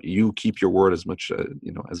time. You keep your word as much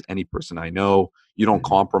as any person I know. You don't Mhm.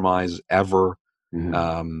 compromise ever.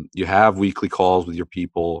 Mhm. You have weekly calls with your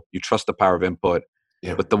people. You trust the power of input.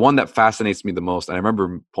 Yeah. But the one that fascinates me the most, and I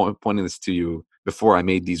remember pointing this to you before I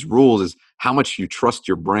made these rules, is how much you trust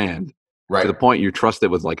your brand to the Right. point you trust it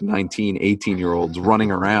with like 19, 18-year-olds running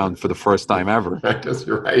around for the first time ever. I guess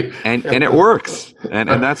you're right. And it works. And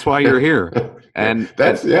that's why you're here. And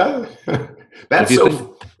That's yeah. if That's you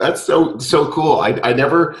think, so cool. I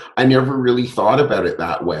never really thought about it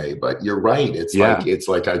that way, but you're right. yeah. It's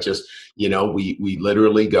like I just we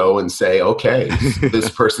literally go and say, okay, this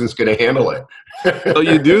person's going to handle it. So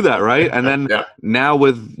you do that, right? And then Yeah. now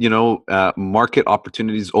with market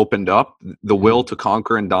opportunities opened up, the will to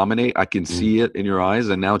conquer and dominate, I can Mhm. see it in your eyes.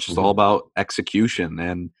 And now it's just all Mhm. about execution.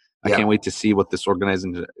 And I Yeah. can't wait to see what this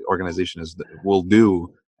organization will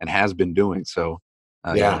do and has been doing. So,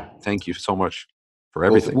 Yeah. thank you so much for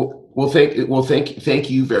everything. Thank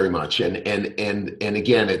you very much. And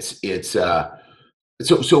again,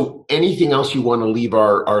 so anything else you want to leave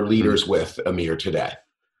our Mm. leaders with, Amir, today?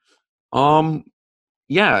 Um,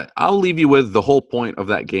 yeah, I'll leave you with the whole point of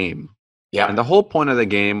that game. And the Yeah. whole point of the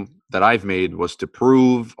game that I've made was to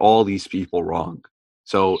prove all these people wrong.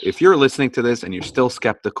 So if you're listening to this and you're still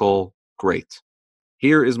skeptical, great.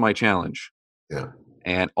 Here is my challenge. Yeah.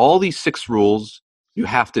 And all these 6 rules you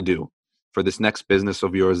have to do for this next business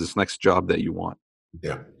of yours, this next job that you want.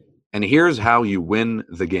 Yeah. And here's how you win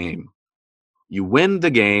the game. You win the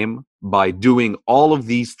game by doing all of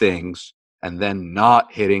these things and then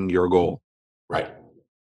not hitting your goal. Right.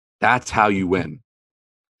 That's how you win.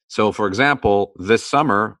 So, for example, this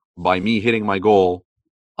summer, by me hitting my goal,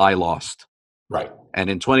 I lost. Right. And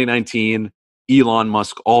in 2019, Elon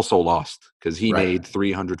Musk also lost because he Right. made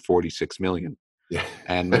 346 million. Yeah.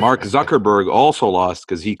 And Mark Zuckerberg also lost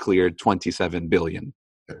because he cleared 27 billion.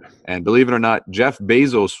 And believe it or not, Jeff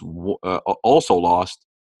Bezos also lost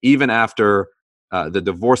even after the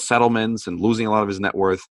divorce settlements and losing a lot of his net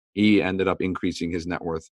worth. He ended up increasing his net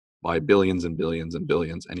worth by billions and billions and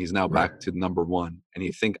billions, and he's now Right. back to number 1. And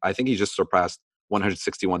I think he just surpassed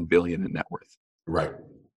 161 billion in net worth. Right.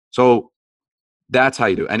 So that's how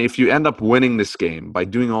you do. And if you end up winning this game by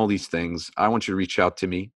doing all these things, I want you to reach out to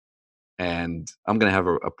me, and I'm gonna have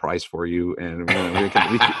a prize for you, and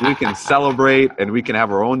we can celebrate, and we can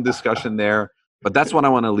have our own discussion there. But that's what I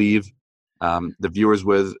want to leave the viewers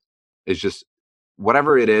with, is just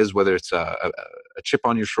whatever it is, whether it's a chip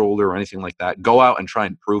on your shoulder or anything like that. Go out and try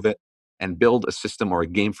and prove it, and build a system or a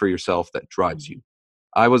game for yourself that drives you.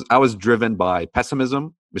 I was driven by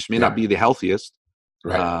pessimism, which may not Yeah. be the healthiest,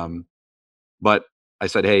 Right. but I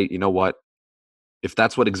said, hey, you know what? If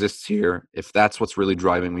that's what exists here, if that's what's really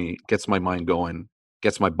driving me, gets my mind going,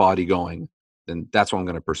 gets my body going, then that's what I'm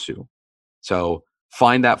going to pursue. So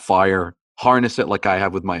find that fire, harness it like I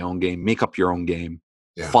have with my own game, make up your own game,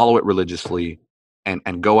 Yeah. follow it religiously,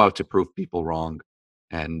 and go out to prove people wrong.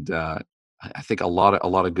 And I think a lot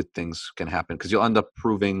of good things can happen because you'll end up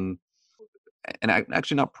proving, and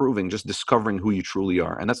actually not proving, just discovering who you truly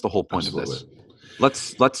are. And that's the whole point of this.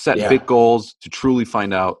 Absolutely. Let's set Yeah. big goals to truly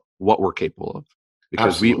find out what we're capable of,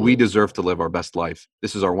 because we Absolutely. deserve to live our best life.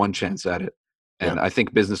 This is our one chance at it. And Yeah. I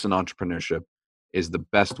think business and entrepreneurship is the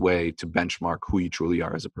best way to benchmark who you truly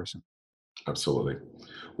are as a person. Absolutely.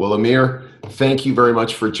 Well, Amir, thank you very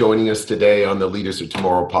much for joining us today on the Leaders of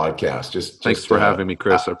Tomorrow podcast. Thanks for having me,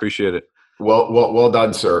 Chris. I appreciate it. Well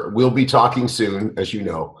done, sir. We'll be talking soon, as you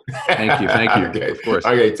know. Thank you. Okay. Of course.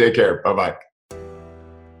 Okay, take care. Bye-bye.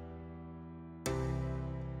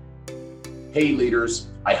 Hey, leaders.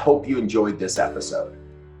 I hope you enjoyed this episode.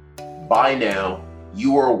 By now,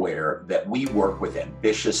 you are aware that we work with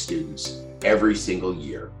ambitious students every single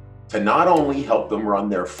year to not only help them run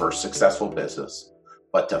their first successful business,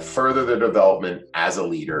 but to further their development as a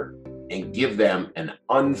leader and give them an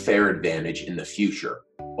unfair advantage in the future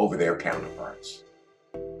over their counterparts.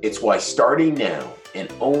 It's why starting now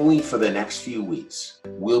and only for the next few weeks,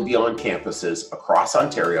 we'll be on campuses across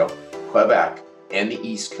Ontario, Quebec, and the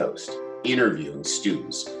East Coast, interviewing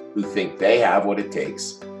students who think they have what it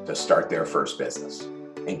takes to start their first business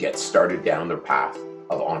and get started down their path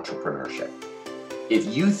of entrepreneurship.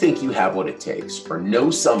 If you think you have what it takes or know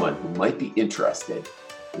someone who might be interested,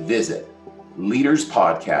 visit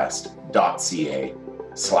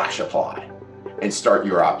leaderspodcast.ca/apply and start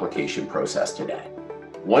your application process today.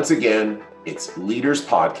 Once again, it's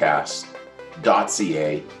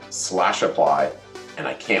leaderspodcast.ca/apply, and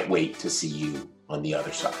I can't wait to see you on the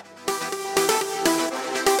other side.